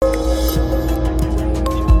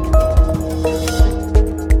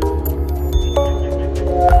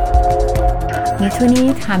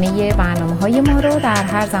میتونید همه برنامه‌های ما رو در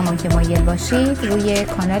هر زمان که مایل باشید روی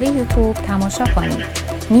کانال یوتیوب تماشا کنید.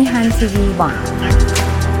 میهن تیوی وان.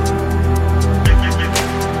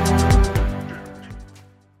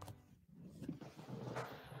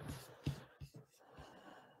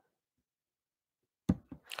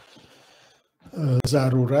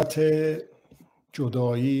 ضرورت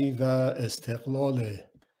جدایی و استقلال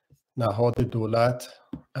نهاد دولت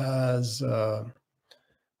از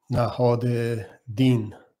نهاد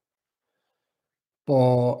دین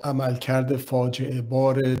با عملکرد فاجعه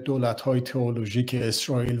بار دولت‌های تئولوژیک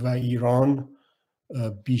اسرائیل و ایران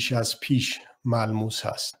بیش از پیش ملموس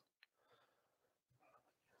است.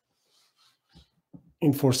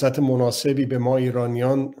 این فرصت مناسبی به ما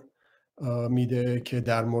ایرانیان میده که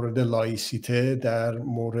در مورد لایسیته، در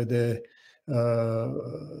مورد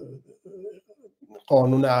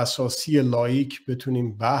قانون اساسی لایک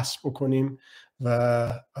بتونیم بحث بکنیم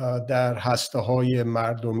و در هسته‌های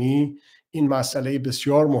مردمی این مسئله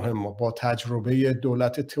بسیار مهمه با تجربه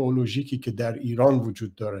دولت تئولوژیکی که در ایران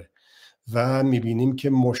وجود داره و میبینیم که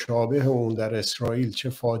مشابه اون در اسرائیل چه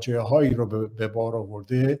فاجعه هایی رو به بار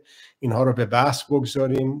آورده، اینها رو به بحث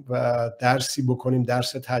بگذاریم و درسی بکنیم،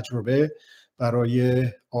 درس تجربه برای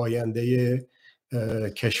آینده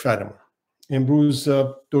کشورمون. امروز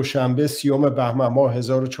دوشنبه 30 بهمن ماه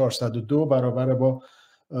 1402 برابر با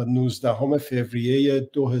 19 فوریه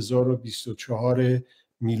 2024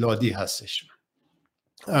 میلادی هستش.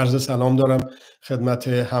 عرض سلام دارم خدمت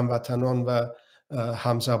هموطنان و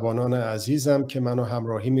همزبانان عزیزم که منو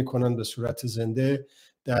همراهی میکنن به صورت زنده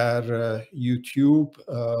در یوتیوب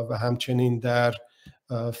و همچنین در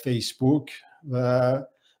فیسبوک و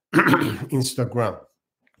اینستاگرام.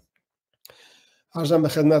 عرضم به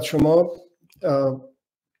خدمت شما،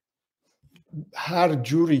 هر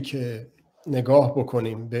جوری که نگاه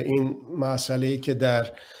بکنیم به این مسئله‌ای که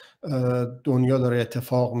در دنیا داره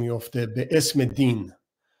اتفاق میفته به اسم دین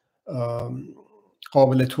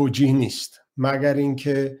قابل توجیه نیست، مگر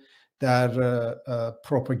اینکه در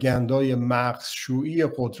پروپاگاندای مغزشویی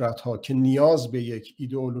قدرت‌ها که نیاز به یک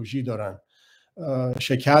ایدئولوژی دارن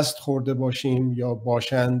شکست خورده باشیم یا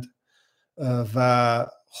باشند و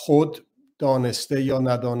خود دانسته یا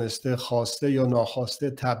ندانسته، خواسته یا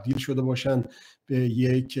ناخواسته تبدیل شده باشند به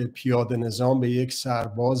یک پیاده نظام، به یک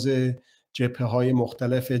سرباز جبهه‌های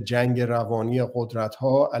مختلف جنگ روانی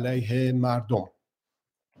قدرت‌ها علیه مردم.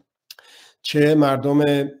 چه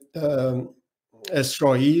مردم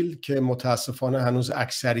اسرائیل که متاسفانه هنوز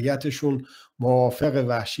اکثریتشون موافق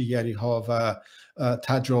وحشیگری‌ها و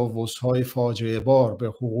تجاوزهای فاجعه بار به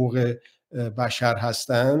حقوق بشر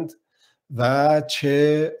هستند و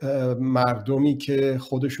چه مردمی که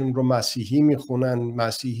خودشون رو مسیحی میخونن،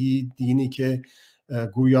 مسیحی دینی که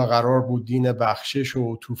گویا قرار بود دین بخشش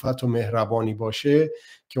و عطوفت و مهربانی باشه،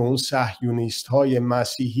 که اون صهیونیست های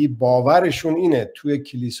مسیحی باورشون اینه، توی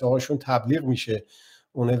کلیساهاشون تبلیغ میشه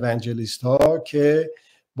اون اونجلیست ها که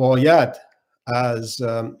باید از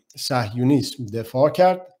صهیونیسم دفاع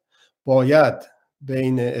کرد، باید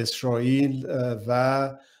بین اسرائیل و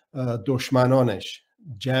دشمنانش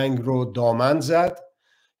جنگ رو دامن زد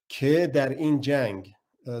که در این جنگ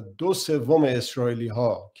 2/3 اسرائیلی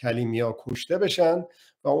ها کلیمیا کشته بشن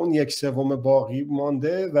و اون 1/3 باقی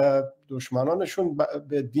مانده و دشمنانشون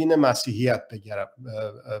به دین مسیحیت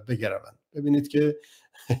بگروند. ببینید که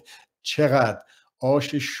چقدر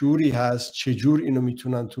آش شوری هست، چجور اینو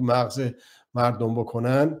میتونن تو مغز مردم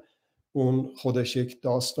بکنن. اون خودش یک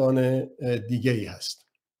داستان دیگه ای هست.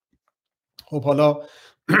 خب حالا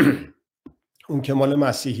اون که مال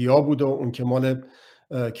مسیحی ها بود و اون که مال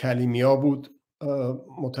کلیمیا بود،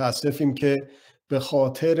 متاسفیم که به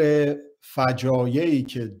خاطر فجایعی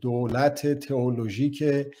که دولت تئولوژیک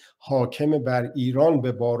حاکم بر ایران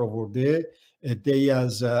به بار آورده، عده‌ای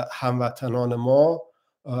از هموطنان ما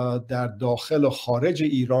در داخل و خارج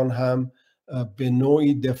ایران هم به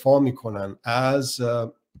نوعی دفاع میکنن از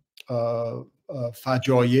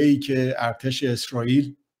فجایعی که ارتش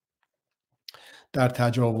اسرائیل در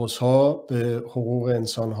تجاوزها به حقوق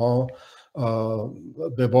انسانها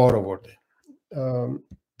به بار آورده.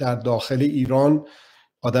 در داخل ایران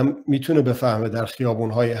آدم میتونه بفهمه در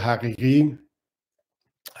خیابونهای حقیقی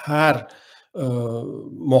هر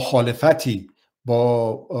مخالفتی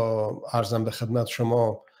با عرضم به خدمت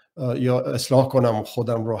شما یا اصلاح کنم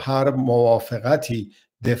خودم رو، هر موافقتی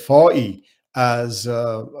دفاعی از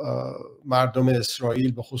مردم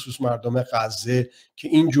اسرائیل به خصوص مردم غزه که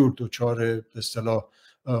اینجور دچار به اصطلاح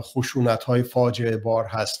خشونت‌های فاجعه بار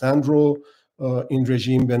هستند رو این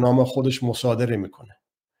رژیم به نام خودش مصادره میکنه.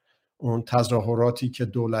 اون تظاهراتی که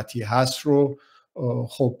دولتی هست رو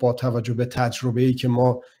خب با توجه به تجربه‌ای که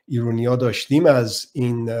ما ایرانی‌ها داشتیم از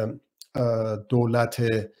این دولت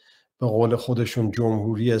به قول خودشون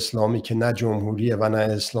جمهوری اسلامی که نه جمهوریه و نه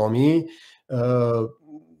اسلامی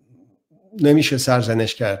نمیشه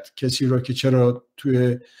سرزنش کرد کسی رو که چرا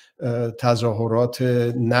توی تظاهرات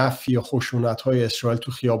نفی خشونت‌های اسرائیل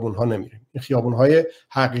تو خیابون‌ها نمیریم. این خیابون‌های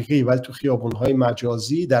حقیقی ولی تو خیابون‌های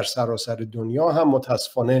مجازی در سراسر دنیا هم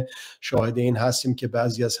متاسفانه شاهد این هستیم که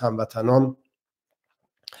بعضی از هموطنان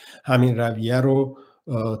همین رویه رو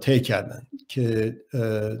طی کردن که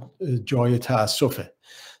جای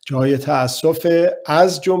تأسفه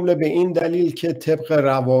از جمله به این دلیل که طبق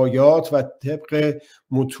روایات و طبق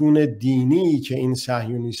متون دینی که این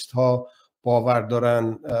صهیونیست‌ها باور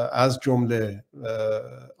دارن از جمله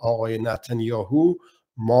آقای نتانیاهو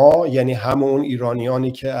ما یعنی همون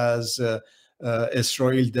ایرانیانی که از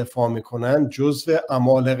اسرائیل دفاع میکنن جزو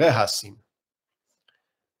عمالقه هستیم.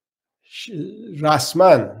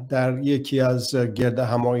 رسما در یکی از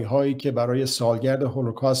گردهمایی هایی که برای سالگرد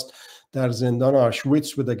هولوکاست در زندان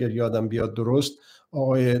آشویتس بود اگر یادم بیاد درست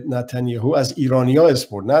آقای نتانیاهو از ایرانیا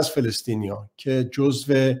اسپرد نه از فلسطینیا که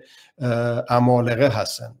جزو عمالقه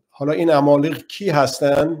هستن. حالا این عمالقه کی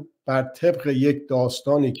هستن؟ بر طبق یک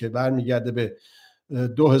داستانی که برمیگرده به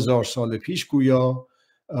 2000 سال پیش گویا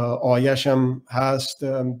آیش هم هست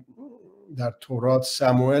در تورات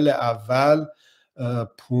سموئل اول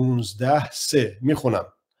 15:3 میخونم.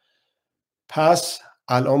 پس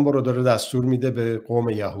الان برو داره دستور میده به قوم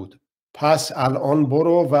یهود پس الان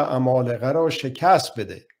برو و عمالقه را شکست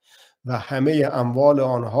بده و همه اموال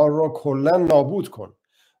آنها را کلا نابود کن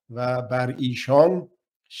و بر ایشان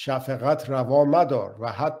شفقت روا مدار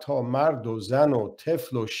و حتی مرد و زن و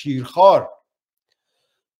طفل و شیرخوار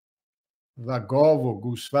و گاو و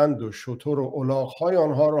گوسفند و شتر و الاغ‌های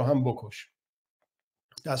آنها را هم بکش.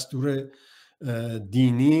 دستور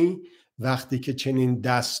دینی وقتی که چنین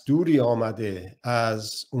دستوری آمده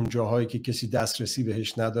از اون جاهایی که کسی دسترسی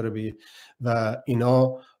بهش نداره و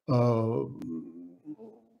اینا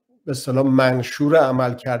به اصطلاح منشور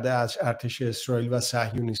عمل کرده از ارتش اسرائیل و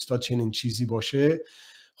صهیونیست‌ها چنین چیزی باشه،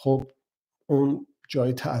 خب اون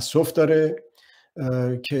جای تأسف داره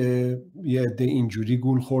که یه عده اینجوری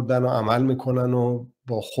گول خوردن و عمل میکنن و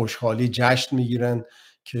با خوشحالی جشن میگیرن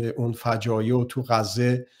که اون فجایع و تو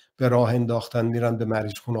غزه به راه انداختن، میرن به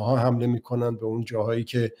مریض خونه ها حمله میکنن، به اون جاهایی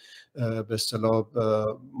که به اصطلاح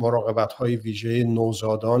مراقبت های ویژه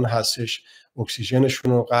نوزادان هستش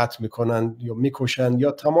اکسیژنشون رو قطع میکنن یا میکشن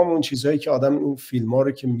یا تمام اون چیزهایی که آدم اون فیلم ها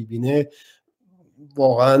رو که میبینه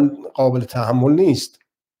واقعا قابل تحمل نیست.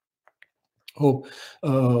 خب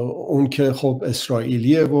اون که خب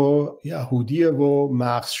اسرائیلیه و یهودیه و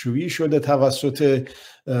مغزشویی شده توسط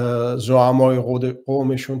زعمای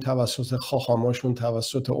قومشون، توسط خاخاماشون،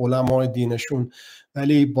 توسط علمای دینشون،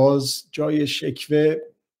 ولی باز جای شکوه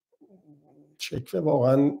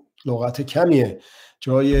واقعا لغت کمیه،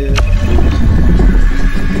 جای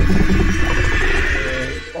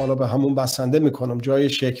حالا به همون بسنده میکنم، جای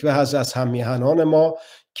شکوه هست از هممیهنان ما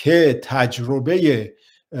که تجربه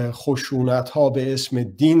خشونت ها به اسم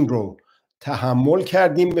دین رو تحمل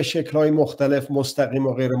کردیم به شکل‌های مختلف مستقیم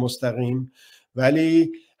و غیر مستقیم،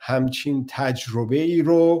 ولی همچین تجربه ای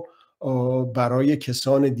رو برای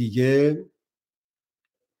کسان دیگه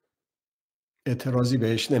اعتراضی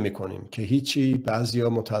بهش نمی کنیم که هیچی. بعضیا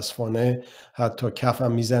متاسفانه حتی کف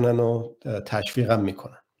هم میزنن و تشویق هم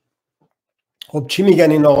میکنن. خب چی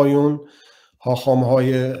میگن این آقایون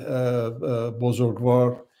حاخام‌های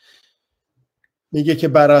بزرگوار؟ میگه که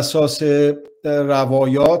بر اساس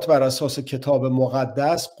روایات، بر اساس کتاب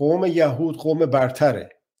مقدس، قوم یهود قوم برتره.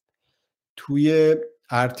 توی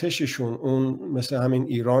ارتششون اون مثل همین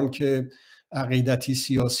ایران که عقیدتی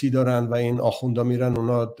سیاسی دارن و این آخوندا میرن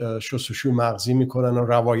اونا شستشوی مغزی میکنن و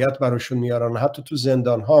روایت براشون میارن، حتی تو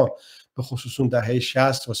زندانها به خصوص اون دهه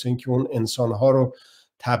 60 واسه اینکه اون انسانها رو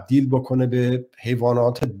تبدیل بکنه به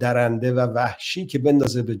حیوانات درنده و وحشی که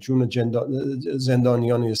بندازه به جون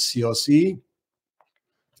زندانیان سیاسی،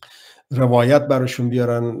 روایت براشون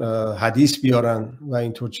بیارن، حدیث بیارن و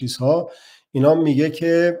اینطور چیزها. اینا میگه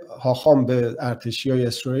که حاخام به ارتشی های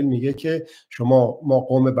اسرائیل میگه که ما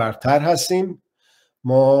قوم برتر هستیم،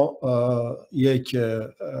 ما یک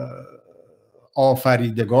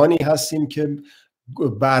آفریدگانی هستیم که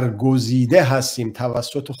برگزیده هستیم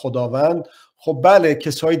توسط خداوند. خب بله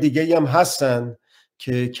کسای دیگه هم هستن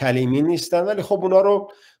که کلیمی نیستن، ولی خب اونا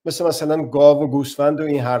رو مثلا گاو و گوسفند و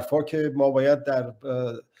این حرفا که ما باید در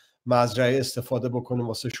مزرعه استفاده بکنیم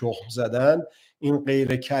واسه شخم زدن، این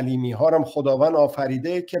غیر کلیمی ها هم خداوند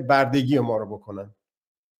آفریده که بردگی ما رو بکنن.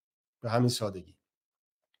 به همین سادگی.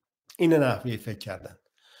 این نحوه فکر کردن.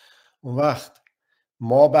 اون وقت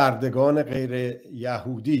ما بردگان غیر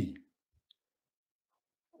یهودی،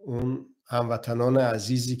 اون هموطنان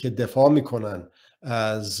عزیزی که دفاع میکنن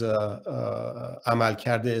از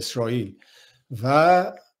عملکرد اسرائیل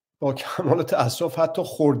و با کمال تأسف حتی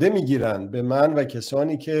خورده میگیرن به من و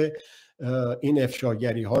کسانی که این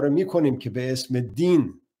افشاگری ها رو میکنیم که به اسم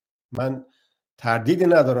دین، من تردیدی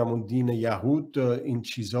ندارم اون دین یهود، این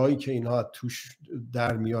چیزهایی که اینها توش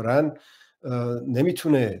در میارن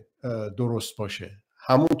نمیتونه درست باشه،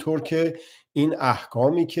 همونطور که این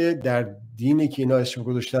احکامی که در دینی که اینا اسم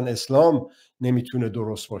گذاشتن اسلام نمیتونه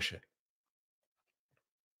درست باشه.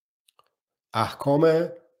 احکام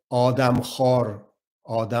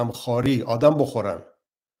آدمخواری، آدم بخورن.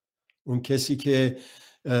 اون کسی که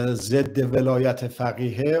ضد ولایت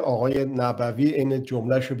فقیهه، آقای نبوی، این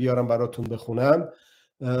جملهش رو بیارم براتون بخونم،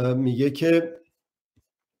 میگه که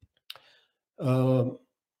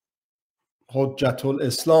حجت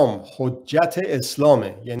الاسلام، حجت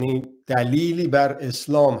اسلامه، یعنی دلیلی بر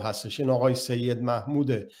اسلام هستش. این آقای سید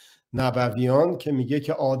محمود نبویان که میگه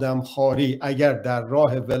که آدمخواری اگر در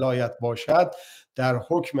راه ولایت باشد در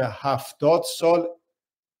حکم 70 سال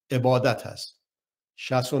عبادت هست.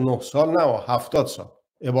 69 سال نه، 70 سال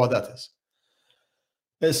عبادت هست.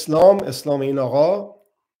 اسلام این آقا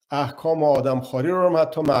احکام آدمخواری رو هم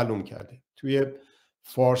حتی معلوم کرده. توی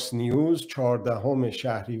فارس نیوز 14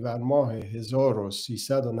 شهریور ماه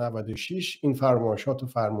 1396 این فرمایشات رو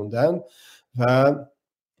فرموندن و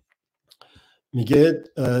میگه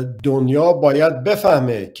دنیا باید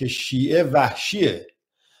بفهمه که شیعه وحشیه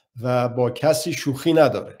و با کسی شوخی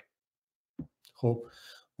نداره. خب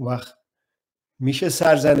وقت میشه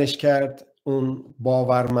سرزنش کرد اون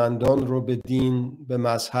باورمندان رو به دین، به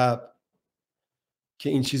مذهب که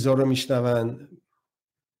این چیزها رو میشنون،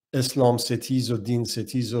 اسلام ستیز و دین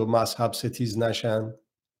ستیز و مذهب ستیز نشن؟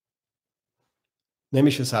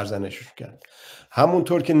 نمیشه سرزنشش کرد.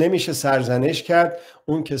 همونطور که نمیشه سرزنش کرد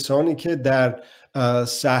اون کسانی که در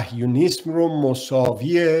صهیونیسم رو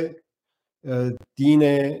مساوی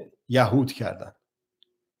دین یهود کردن.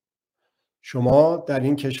 شما در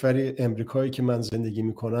این کشور امریکایی که من زندگی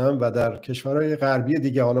میکنم و در کشورهای غربی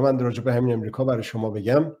دیگه، حالا من راجع به همین امریکا برای شما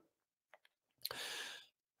بگم،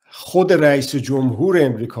 خود رئیس جمهور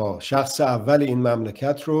امریکا، شخص اول این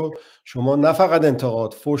مملکت رو شما نه فقط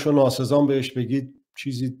انتقاد، فحش و ناسزا بهش بگید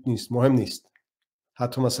چیزی نیست، مهم نیست.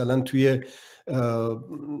 حتی مثلا توی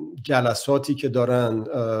جلساتی که دارن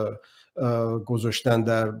گذاشتن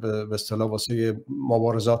در به اصطلاح واسه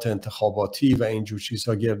مبارزات انتخاباتی و اینجور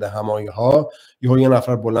چیزها، گرد همایی ها، یه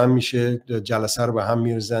نفر بلند میشه جلسه رو به هم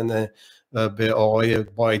میرزنه، به آقای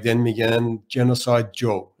بایدن میگن جنوساید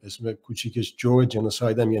جو، اسم کوچیکش جو،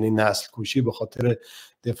 جنوساید هم یعنی نسل کشی، به خاطر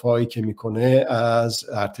دفاعی که میکنه از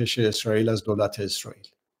ارتش اسرائیل، از دولت اسرائیل.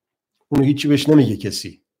 اونو هیچی بهش نمیگه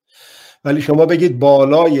کسی. ولی شما بگید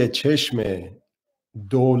بالای چشم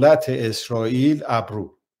دولت اسرائیل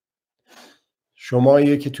ابرو.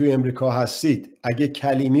 شمایی که توی امریکا هستید اگه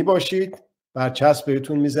کلیمی باشید برچسب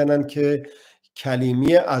بهتون میزنن که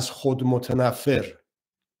کلیمی از خود متنفر،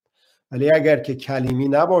 ولی اگر که کلیمی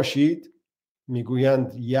نباشید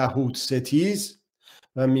میگویند یهود ستیز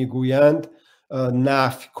و میگویند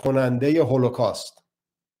نفی کننده هولوکاست.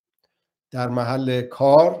 در محل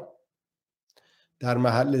کار، در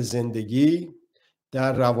محل زندگی،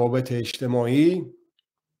 در روابط اجتماعی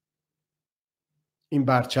این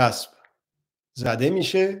برچسب زده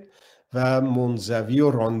میشه و منزوی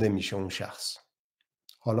و رانده میشه اون شخص.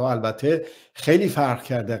 حالا البته خیلی فرق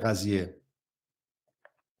کرده قضیه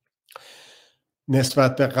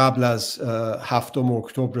نسبت به قبل از 7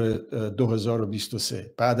 اکتبر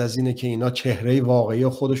 2023. بعد از اینه که اینا چهره واقعی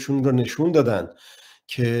خودشون رو نشون دادن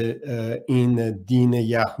که این دین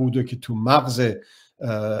یهود که تو مغز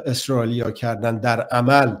اسرائیلیا کردن در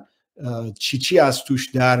عمل چی از توش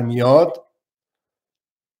در میاد،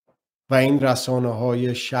 و این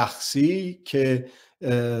رسانه‌های شخصی که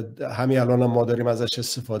همین الان ما داریم ازش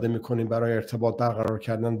استفاده میکنیم برای ارتباط برقرار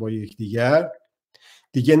کردن با یکدیگر،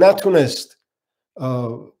 دیگه نتونست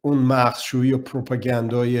اون مغزشویی و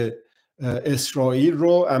پروپاگاندای اسرائیل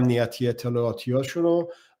رو، امنیتی اطلاعاتی هاشون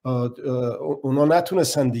رو، اونا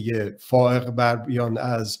نتونستن دیگه فائق بر بیان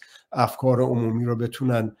از افکار عمومی رو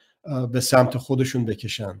بتونن به سمت خودشون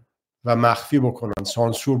بکشن و مخفی بکنن،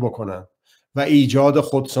 سانسور بکنن و ایجاد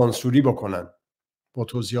خود سانسوری بکنن با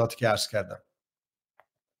توضیحاتی که عرض کردم.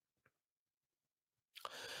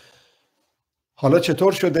 حالا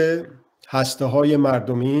چطور شده هسته‌های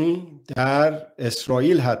مردمی در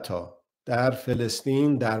اسرائیل، حتی در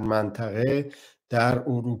فلسطین، در منطقه، در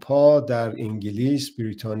اروپا، در انگلیس،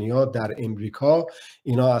 بریتانیا، در امریکا،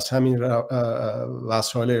 اینا از همین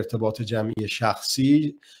وسایل ارتباط جمعی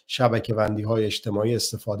شخصی، شبکه‌بندی‌های اجتماعی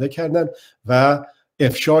استفاده کردن و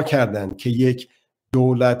افشا کردن که یک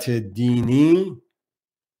دولت دینی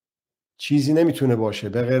چیزی نمیتونه باشه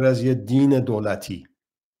به غیر از یه دین دولتی،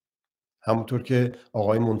 همونطور که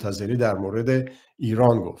آقای منتظری در مورد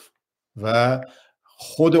ایران گفت و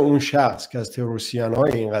خود اون شخص که از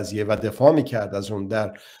تروریست‌های این قضیه و دفاع میکرد از اون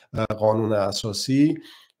در قانون اساسی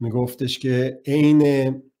میگفتش که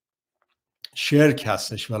عین شرک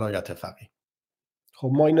هستش ولایت فقیه.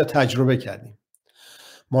 خب ما اینو تجربه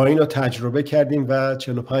کردیم و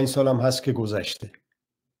 45 سال هم هست که گذشته.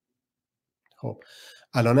 خب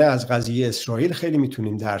الان از قضیه اسرائیل خیلی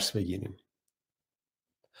میتونیم درس بگیریم.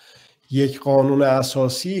 یک قانون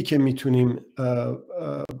اساسی که میتونیم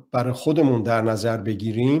برای خودمون در نظر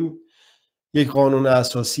بگیریم یک قانون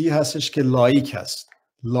اساسی هستش که لایک هست.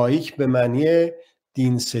 لایک به معنی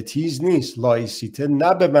دین ستیز نیست. لایسیته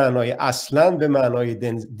نه به معنای اصلا به معنای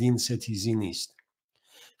دین ستیزی نیست.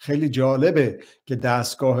 خیلی جالبه که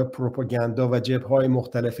دستگاه پروپاگاندا و جبهه‌های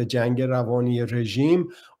مختلف جنگ روانی رژیم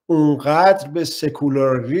اونقدر به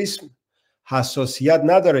سکولاریسم حساسیت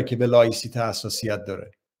نداره که به لایسیته حساسیت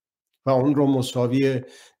داره و اون رو مساوی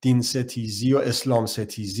دین ستیزی و اسلام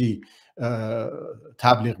ستیزی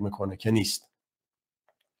تبلیغ میکنه که نیست.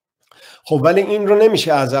 خب ولی این رو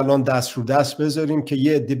نمیشه از الان دست رو دست بذاریم که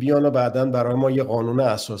یه عده بیان و بعداً برای ما یه قانون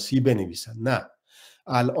اساسی بنویسن. نه،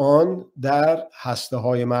 الان در هسته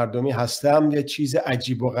های مردمی، هسته هم یه چیز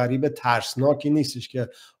عجیب و غریب ترسناکی نیستش که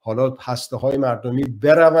حالا هسته های مردمی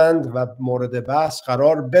بروند و مورد بحث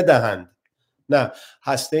قرار بدهند. نه،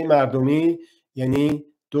 هسته مردمی یعنی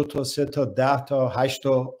 2 تا 3 تا 10 تا 8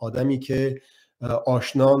 تا آدمی که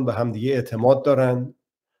آشنان به همدیگه اعتماد دارن.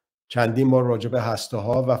 چندین بار راجع به هسته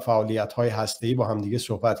ها و فعالیت های هسته‌ای با همدیگه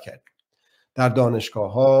صحبت کردیم. در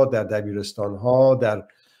دانشگاه ها، در دبیرستان ها، در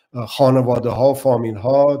خانواده ها، فامیل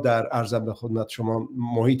ها، در ارزم به خدمت شما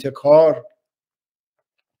محیط کار،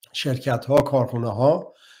 شرکت ها، کارخونه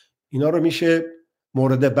ها، اینا رو میشه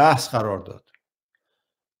مورد بحث قرار داد.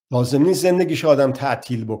 لازم نیست زندگیش آدم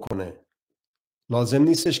تعطیل بکنه. لازم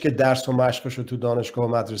نیستش که درس و مشقش رو تو دانشگاه و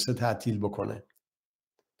مدرسه تعطیل بکنه.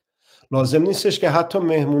 لازم نیستش که حتی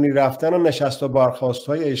مهمونی رفتن و نشست و برخاست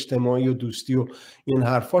های اجتماعی و دوستی و این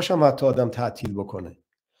حرفاش هم حتی آدم تعطیل بکنه.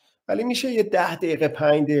 ولی میشه یه 10 دقیقه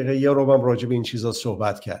 5 دقیقه یه رو هم راجع به این چیزا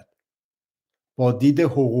صحبت کرد با دید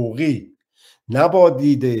حقوقی، نه با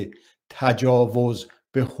دید تجاوز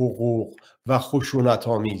به حقوق و خشونت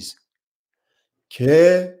آمیز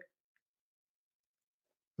که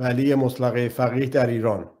ولی مطلقه فقیه در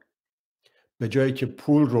ایران به جایی که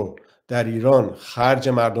پول رو در ایران خرج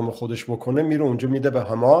مردم خودش بکنه میره اونجا میده به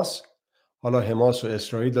حماس. حالا حماس و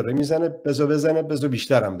اسرائیل داره میزنه، بذار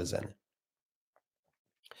بیشتر هم بزنه.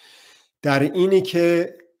 در اینی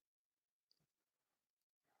که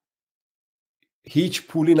هیچ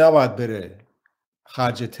پولی نباید بره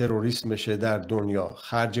خرج تروریسم بشه در دنیا،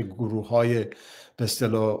 خرج گروه‌های به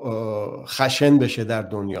اصطلاح خشن بشه در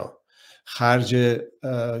دنیا، خرج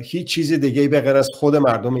هیچ چیز دیگه به غیر از خود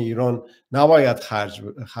مردم ایران نباید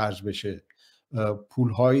خرج بشه.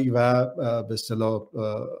 پول‌هایی و به اصطلاح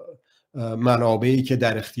منابعی که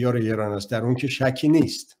در اختیار ایران است، در اون که شکی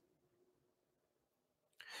نیست.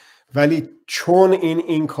 ولی چون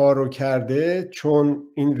این کار رو کرده، چون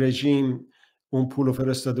این رژیم اون پول رو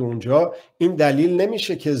فرستاده اونجا، این دلیل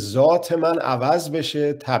نمیشه که ذات من عوض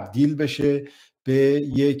بشه، تبدیل بشه به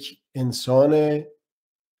یک انسان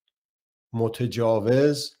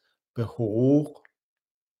متجاوز به حقوق،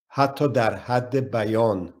 حتی در حد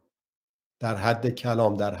بیان، در حد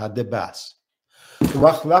کلام، در حد بحث.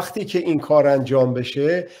 وقتی که این کار انجام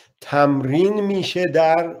بشه تمرین میشه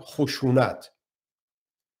در خشونت،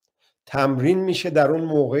 تمرین میشه در اون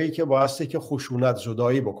موقعی که بایسته که خشونت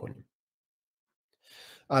زدایی بکنیم.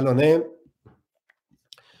 الان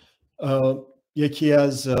یکی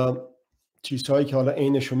از چیزهایی که حالا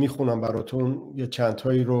عینشو میخونم براتون، یه چند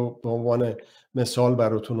تایی رو به عنوان مثال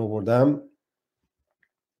براتون آوردم.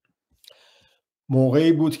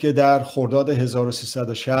 موقعی بود که در خرداد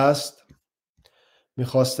 1360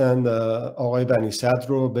 میخواستند آقای بنی صدر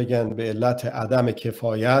رو بگن به علت عدم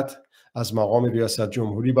کفایت از مقام ریاست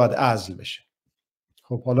جمهوری باید عزل بشه.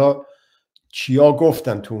 خب حالا چیا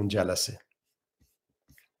گفتن تو اون جلسه؟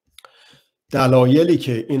 دلایلی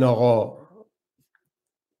که این آقا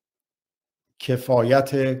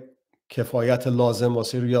کفایت لازم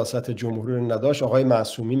واسه ریاست جمهوری رو نداشت، آقای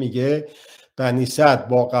معصومی میگه بنی صدر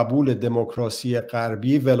با قبول دموکراسی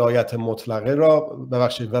غربی ولایت مطلقه را،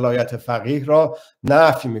 ولایت فقیه را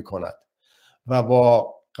نفی میکند و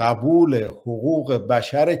با قبول حقوق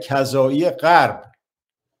بشر کذایی غرب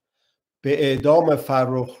به اعدام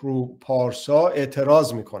فرخرو پارسا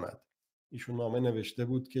اعتراض میکند. ایشون نامه نوشته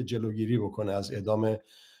بود که جلوگیری بکنه از اعدام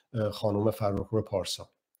خانم فرخرو پارسا.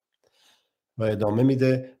 و ادامه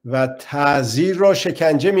میده و تعزیر را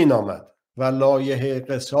شکنجه مینامد و لایحه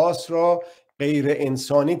قصاص را غیر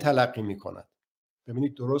انسانی تلقی میکند.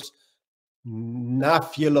 ببینید درست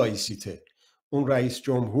نفی لایسیته. اون رئیس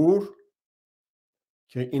جمهور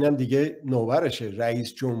که اینم دیگه نوبرشه،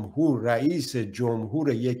 رئیس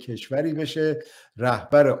جمهور یک کشوری بشه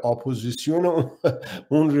رهبر اپوزیسیون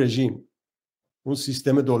اون رژیم، اون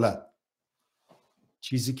سیستم دولت.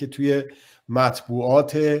 چیزی که توی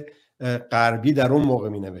مطبوعات غربی در اون موقع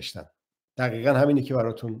می نوشتن دقیقا همینی که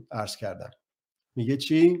براتون عرض کردم. میگه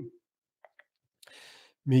چی؟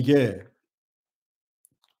 میگه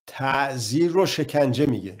تعزیر رو شکنجه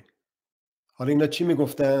میگه. حالا اینا چی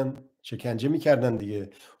میگفتن؟ شکنجه میکردن دیگه.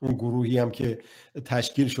 اون گروهی هم که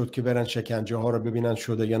تشکیل شد که برن شکنجه ها رو ببینن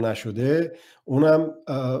شده یا نشده، اونم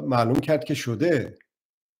معلوم کرد که شده.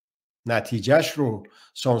 نتیجهش رو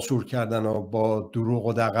سانسور کردن و با دروغ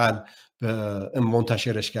و دغل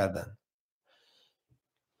منتشرش کردن.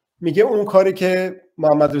 میگه اون کاری که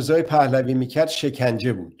محمد رضای پهلوی میکرد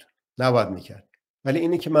شکنجه بود، نباید میکرد. ولی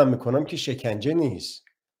اینی که من میکنم که شکنجه نیست،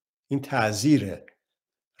 این تعزیره.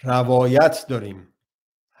 روایت داریم،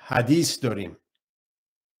 حدیث داریم،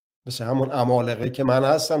 مثل همون عمالقه که من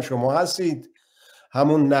هستم شما هستید،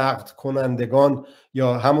 همون نقد کنندگان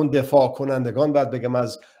یا همون دفاع کنندگان بعد بگم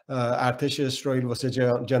از ارتش اسرائیل واسه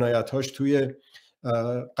جنایتاش توی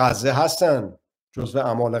غزه هستن، جزو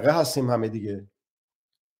عمالقه هستیم همه دیگه.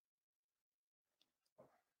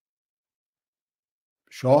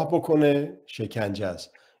 شاه بکنه شکنجه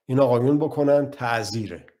است، این آقایون بکنن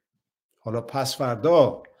تعزیره. حالا پس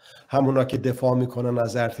فردا همونا که دفاع میکنن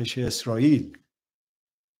از ارتش اسرائیل،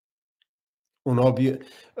 اونا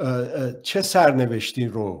چه سرنوشتی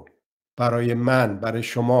رو برای من، برای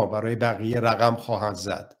شما، برای بقیه رقم خواهند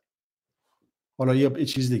زد؟ حالا یه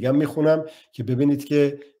چیز دیگه میخونم که ببینید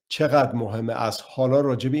که چقدر مهمه از حالا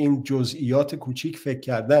راجع به این جزئیات کوچیک فکر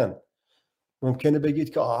کردن. ممکنه بگید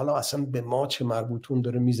که حالا اصلا به ما چه مربوط، اون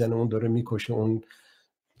داره میزنه، اون داره میکشه، اون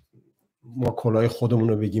ما کلاه خودمون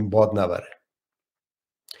رو بگیم باد نبره.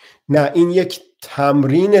 نه، این یک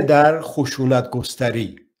تمرین در خشونت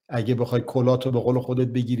گستری. اگه بخوای کلاتو به قول خودت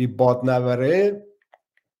بگیری باد نبره،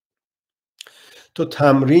 تو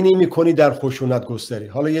تمرینی میکنی در خشونت گستری.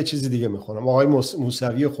 حالا یه چیزی دیگه میخونم. آقای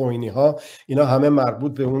موسوی خوئینی ها، اینا همه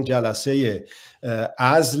مربوط به اون جلسه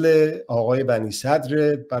عزل آقای بنی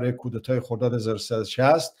صدر برای کودتای خرداد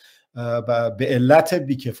 1360 به علت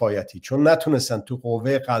بیکفایتی، چون نتونستن تو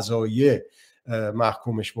قوه قضاییه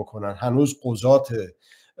محکومش بکنن. هنوز قضات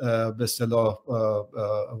به اصطلاح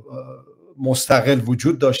مستقل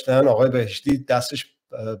وجود داشتن. آقای بهشتی دستش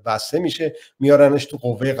بسته میشه، میارنش تو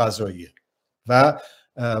قوه قضاییه و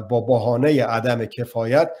با بهانه عدم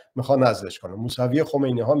کفایت میخوان نزدش کنن. موسوی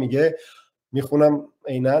خمینی ها میگه، میخونم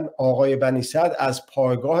عیناً، آقای بنی صدر از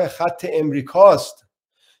پایگاه خط امریکاست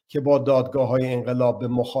که با دادگاه های انقلاب به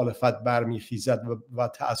مخالفت برمیخیزد و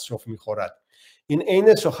تأسف میخورد. این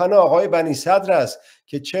عین سخن آقای بنی صدر است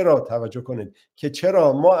که چرا، توجه کنید، که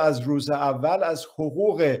چرا ما از روز اول از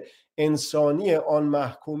حقوق انسانی آن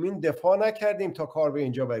محکومین دفاع نکردیم تا کار به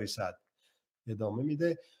اینجا برسد. ادامه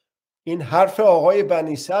میده، این حرف آقای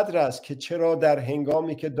بنی صدر است که چرا در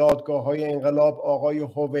هنگامی که دادگاه های انقلاب آقای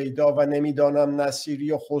هویدا و نمیدانم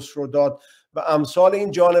نصیری و خسروداد و امثال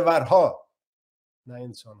این جانورها، نه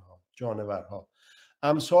انسانها، جانورها،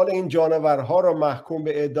 امثال این جانورها را محکوم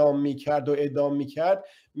به اعدام میکرد و اعدام میکرد،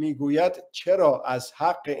 میگوید چرا از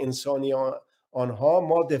حق انسانی آنها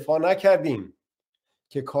ما دفاع نکردیم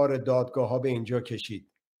که کار دادگاه ها به اینجا کشید.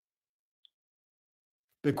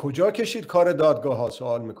 به کجا کشید کار دادگاه ها؟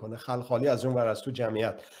 سوال میکنه. خلخالی از اون ور از تو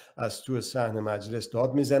جمعیت، از تو صحن مجلس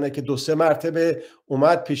داد میزنه که 2-3 مرتبه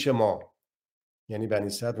اومد پیش ما، یعنی بنی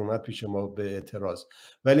صدر اومد پیش ما به اعتراض،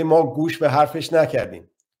 ولی ما گوش به حرفش نکردیم.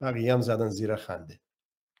 بقیه هم زدن زیر خنده.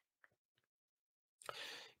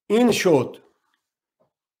 این شد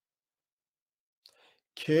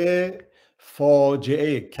که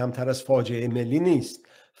فاجعه، کمتر از فاجعه ملی نیست،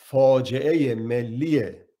 فاجعه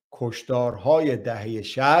ملی کشتارهای دهه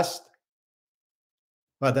 60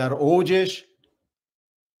 و در اوجش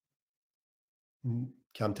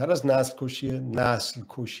کمتر از نسل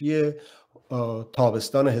کشی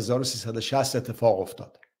تابستان 1360 اتفاق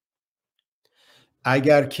افتاد.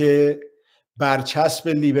 اگر که برچسب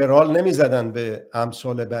لیبرال نمی زدن به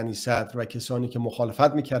امثال بنی صدر و کسانی که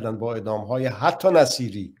مخالفت میکردن با اعدامهای حتی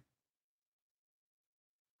نصیری،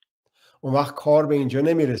 اون وقت کار به اینجا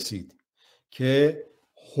نمی رسید که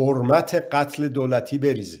حرمت قتل دولتی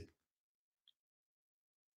بریزه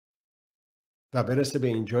و برسه به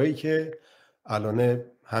اینجایی که الان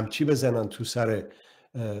همچی بزنن تو سر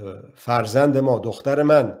فرزند ما، دختر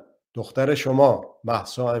من، دختر شما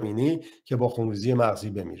مهسا امینی که با خونریزی مغزی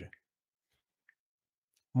بمیره.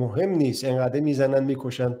 مهم نیست، انقدر میزنن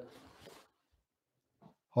میکشن.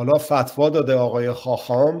 حالا فتوا داده آقای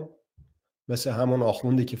خاخام، مثل همون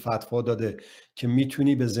آخوندی که فتوا داده که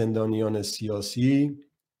میتونی به زندانیان سیاسی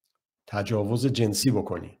تجاوز جنسی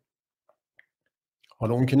بکنی.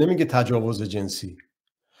 حالا اون که نمیگه تجاوز جنسی،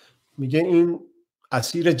 میگه این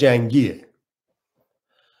اسیر جنگیه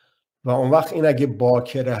و اون وقت این اگه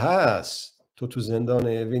باکره هست، تو زندان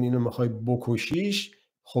اوین اینو میخوای بکشیش،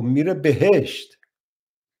 خب میره بهشت.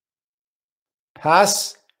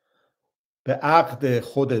 پس به عقد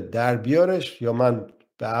خودت در بیارش یا من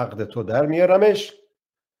به عقد تو در میارمش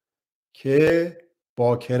که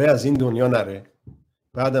باکره از این دنیا نره.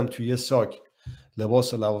 بعدم توی یه ساک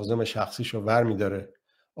لباس و لوازم شخصیشو ور میداره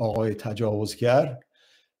آقای تجاوزگر،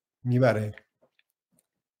 میبره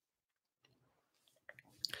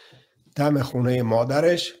دم خونه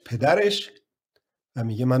مادرش، پدرش، و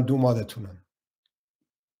میگه من دومادتونم.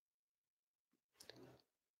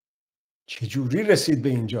 چجوری رسید به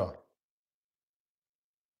اینجا؟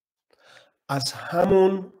 از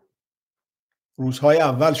همون روزهای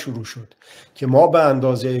اول شروع شد که ما به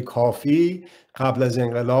اندازه کافی قبل از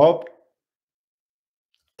انقلاب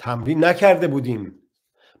تمرین نکرده بودیم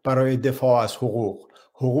برای دفاع از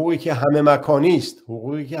حقوقی که همه مکانی است،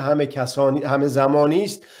 حقوقی که همه زمانی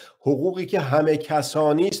است، حقوقی که همه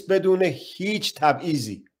کسانی است بدون هیچ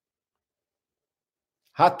تبعیضی.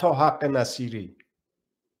 حتی حق نصیری،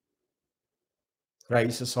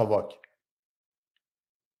 رئیس ساواک،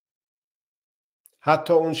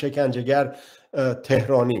 حتی اون شکنجهگر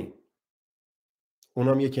تهرانی،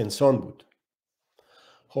 اونم یک انسان بود.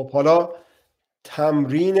 خب حالا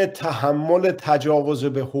تمرین تحمل تجاوز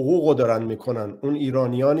به حقوق دارن میکنن اون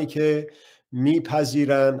ایرانیانی که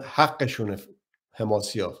میپذیرن حقشونه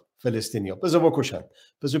حماسیا فلسطینیا، بذار بکشن،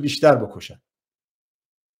 بذار بیشتر بکشن.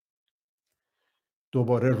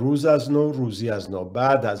 دوباره روز از نو، روزی از نو،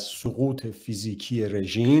 بعد از سقوط فیزیکی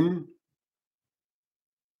رژیم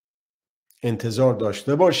انتظار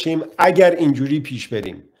داشته باشیم اگر اینجوری پیش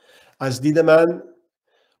بریم. از دید من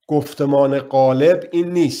گفتمان غالب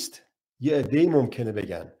این نیست. یه عده‌ای ممکنه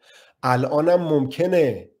بگن، الانم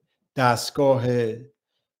ممکنه دستگاه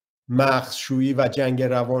مغزشویی و جنگ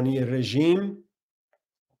روانی رژیم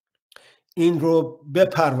این رو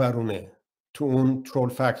بپرورونه تو اون ترول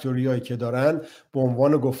فکتوری هایی که دارن به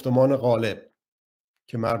عنوان گفتمان غالب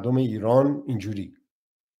که مردم ایران اینجوری،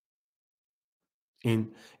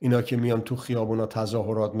 اینا که میان تو خیابونا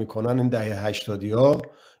تظاهرات میکنن این دهه 80 ها،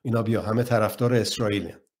 اینا بیا همه طرفدار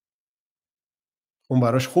اسرائیل، اون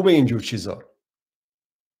براش خوبه اینجور چیزا.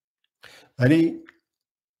 ولی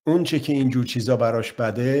اون چه که اینجور چیزا براش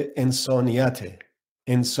بده انسانیته،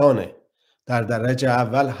 انسانه در درجه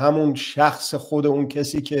اول، همون شخص خود اون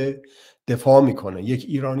کسی که دفاع میکنه، یک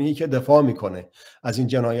ایرانی که دفاع میکنه از این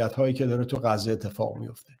جنایت هایی که داره تو غزه اتفاق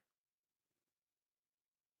میفته.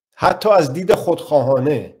 حتی از دید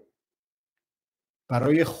خودخواهانه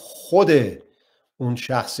برای خود اون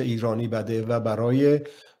شخص ایرانی بده و برای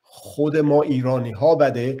خود ما ایرانی ها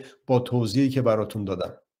بده، با توضیحی که براتون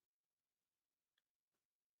دادم.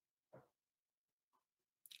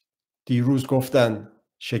 دیروز گفتن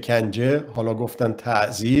شکنجه، حالا گفتن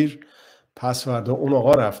تعزیر، پس فردا اون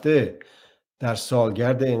آقا رفته در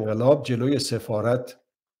سالگرد انقلاب جلوی سفارت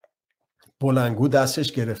بلنگو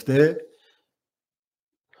دستش گرفته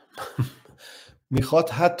میخواد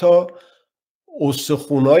حتی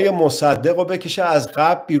استخونای مصدق رو بکشه از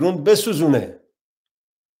قبل بیرون بسوزونه.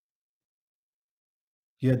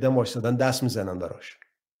 یه عده وایسادن دست میزنن براش.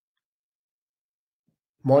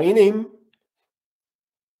 ما اینیم؟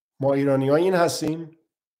 ما ایرانی ها این هستیم؟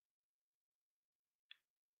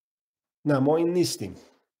 نه، ما این نیستیم.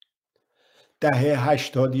 دهه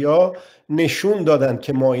 80 ها نشون دادن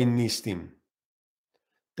که ما این نیستیم.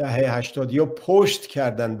 دهه 80 ها پشت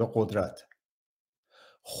کردن به قدرت.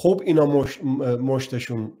 خوب اینا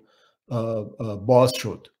مشتشون باز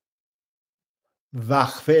شد،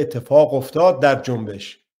 وقفه اتفاق افتاد در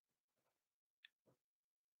جنبش،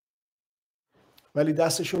 ولی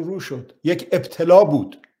دستشون رو شد. یک ابتلا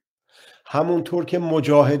بود، همونطور که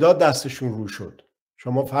مجاهدا دستشون رو شد.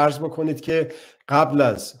 شما فرض بکنید که قبل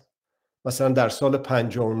از مثلا در سال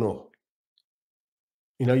 59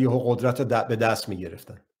 اینا یهو قدرت به دست می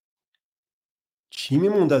گرفتن، چی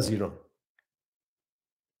میموند از ایران؟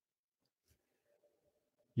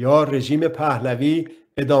 یا رژیم پهلوی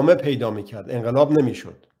ادامه پیدا میکرد، انقلاب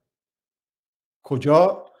نمیشد.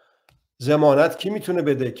 کجا ضمانت کی میتونه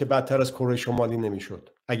بده که بدتر از کره شمالی نمیشد؟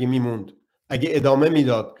 اگه میموند، اگه ادامه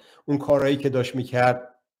میداد اون کارهایی که داشت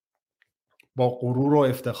میکرد با غرور و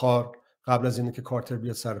افتخار قبل از اینکه کارتر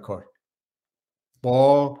بیاد سر کار،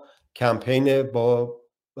 با کمپین با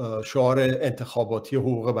شعار انتخاباتی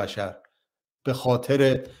حقوق بشر، به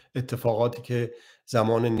خاطر اتفاقاتی که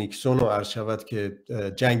زمان نیکسون و عرض شود که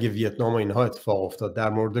جنگ ویتنام و اینها اتفاق افتاد. در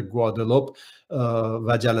مورد گوادلوپ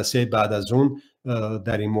و جلسه بعد از اون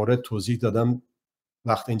در این مورد توضیح دادم،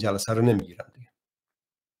 وقت این جلسه رو نمیگیرم دیگه.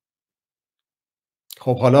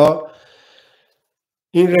 خب حالا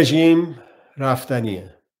این رژیم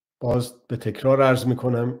رفتنیه. باز به تکرار عرض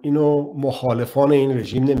میکنم، اینو مخالفان این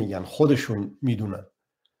رژیم نمیگن، خودشون میدونن.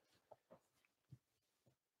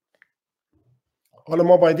 حالا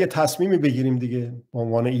ما باید یه تصمیمی بگیریم دیگه به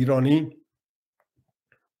عنوان ایرانی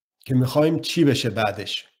که میخوایم چی بشه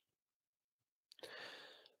بعدش.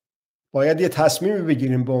 باید یه تصمیمی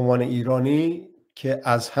بگیریم به عنوان ایرانی که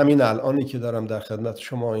از همین الانی که دارم در خدمت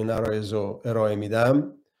شما این عرایض رو ارائه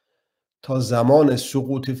میدم تا زمان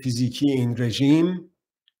سقوط فیزیکی این رژیم،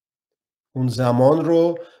 اون زمان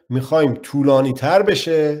رو میخوایم طولانی تر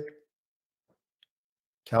بشه،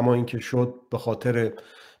 کما اینکه شد به خاطر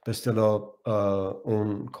به اصطلاح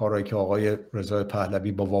اون کارهایی که آقای رضا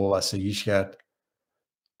پهلوی با وابستگیش کرد،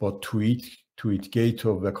 با توییت گیت و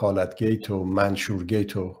وکالت گیت و منشور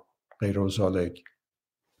گیت و غیر و ذالک.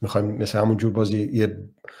 میخوایم مثل همون جور بازی یه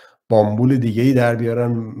بامبول دیگه‌ای در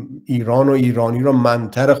بیارن، ایران و ایرانی رو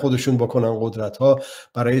منتر خودشون بکنن قدرت ها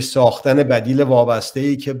برای ساختن بدیل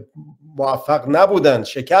وابسته‌ای که موفق نبودن،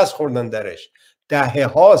 شکست خوردن درش. دهه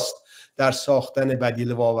هاست در ساختن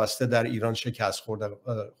بدیل وابسته در ایران شکست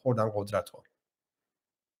خوردن قدرت ها.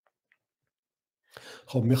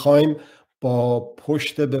 خب میخوایم با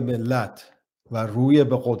پشت به ملت و روی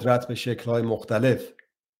به قدرت به شکل‌های مختلف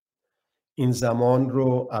این زمان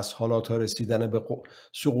رو از حالات رسیدن به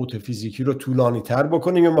سقوط فیزیکی رو طولانی تر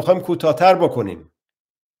بکنیم یا میخوایم کوتاه‌تر بکنیم؟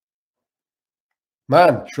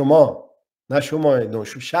 من، شما، نه شما،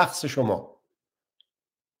 شخص شما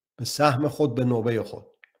به سهم خود، به نوبه خود.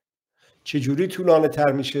 چجوری طولانی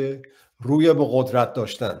تر میشه؟ روی به قدرت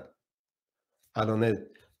داشتن. الان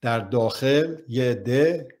در داخل یه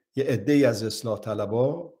عده از اصلاح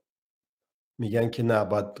طلبا میگن که نه،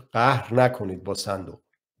 باید قهر نکنید با صندوق،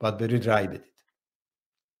 باید برید رأی بدید.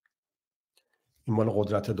 این مال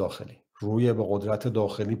قدرت داخلی. روی به قدرت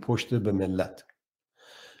داخلی، پشت به ملت.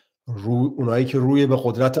 اونایی که روی به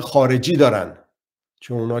قدرت خارجی دارن،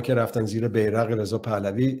 چون اونا که رفتن زیر بیرق رضا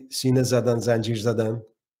پهلوی سینه زدن، زنجیر زدن،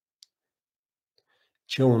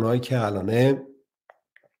 چه اونایی که الانه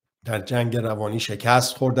در جنگ روانی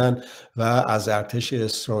شکست خوردن و از ارتش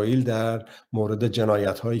اسرائیل در مورد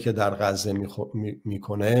جنایت هایی که در غزه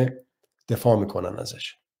میکنه دفاع میکنن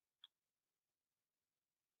ازش.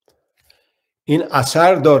 این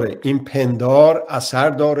اثر داره، این پندار اثر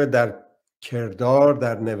داره در کردار،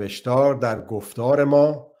 در نوشتار، در گفتار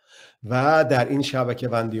ما و در این شبکه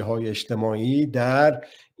بندی های اجتماعی، در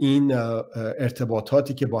این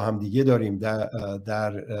ارتباطاتی که با هم دیگه داریم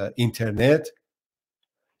در اینترنت.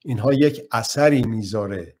 اینها یک اثری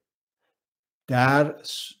میذاره در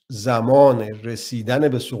زمان رسیدن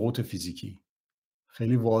به سقوط فیزیکی.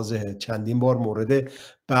 خیلی واضحه، چندین بار مورد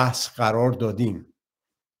بحث قرار دادیم.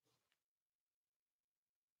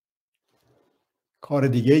 کار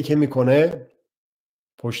دیگه‌ای که میکنه،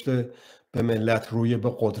 پشت به ملت، روی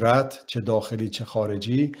به قدرت، چه داخلی چه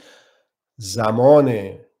خارجی،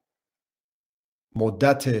 زمان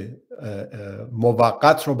مدت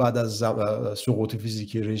موقت رو بعد از سقوط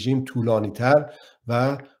فیزیکی رژیم طولانی تر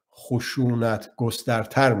و خشونت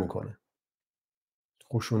گسترتر میکنه.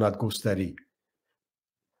 خشونت گستری،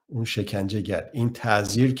 اون شکنجه گر، این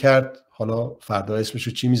تعزیر کرد، حالا فردا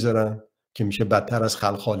اسمشو چی میذارن؟ که میشه بدتر از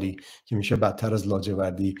خلخالی، که میشه بدتر از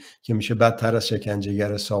لاجوردی، که میشه بدتر از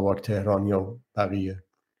شکنجهگر ساواک تهرانی و بقیه.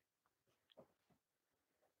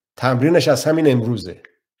 تمرینش از همین امروزه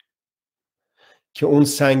که اون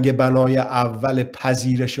سنگ بنای اول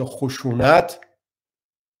پذیرش خشونت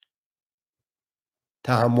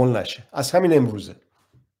تحمل نشه. از همین امروزه.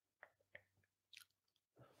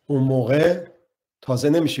 اون موقع تازه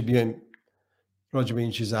نمیشه بیایم راجع به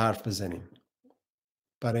این چیزا حرف بزنیم،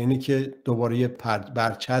 برای اینی که دوباره یه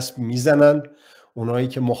برچسب میزنن. اونایی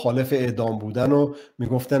که مخالف اعدام بودن و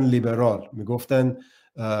میگفتن لیبرال، میگفتن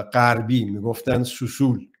غربی، میگفتن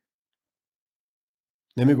سوسول،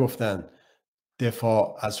 نمیگفتن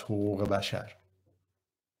دفاع از حقوق بشر.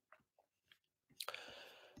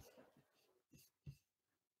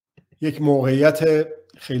 یک موقعیت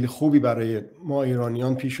خیلی خوبی برای ما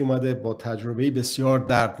ایرانیان پیش اومده با تجربه بسیار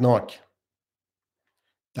دردناک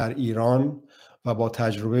در ایران و با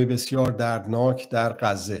تجربه بسیار دردناک در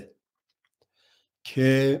غزه،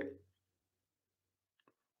 که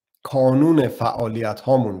کانون فعالیت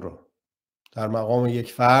هامون رو در مقام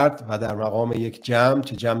یک فرد و در مقام یک جمع،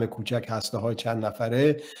 چه جمع کوچک هسته‌های چند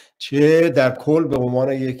نفره، چه در کل به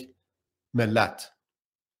عنوان یک ملت،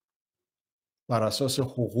 بر اساس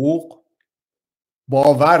حقوق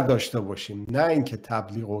باور داشته باشیم، نه اینکه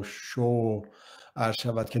تبلیغ و شو عرض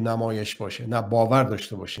شود که نمایش باشه، نه، باور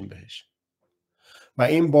داشته باشیم بهش. و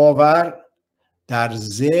این باور در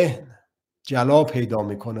ذهن جلا پیدا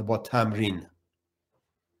میکنه با تمرین.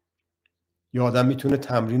 یا آدم میتونه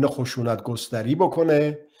تمرین خشونت گستری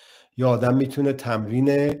بکنه، یا آدم میتونه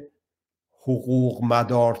تمرین حقوق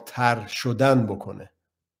مدارتر شدن بکنه.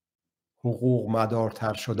 حقوق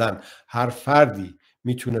مدارتر شدن، هر فردی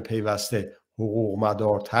میتونه پیوسته حقوق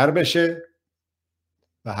مدارتر بشه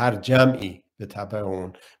و هر جمعی به تبع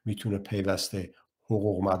اون میتونه پیوسته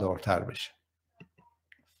حقوق مدارتر بشه.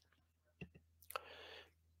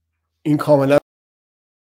 این کاملا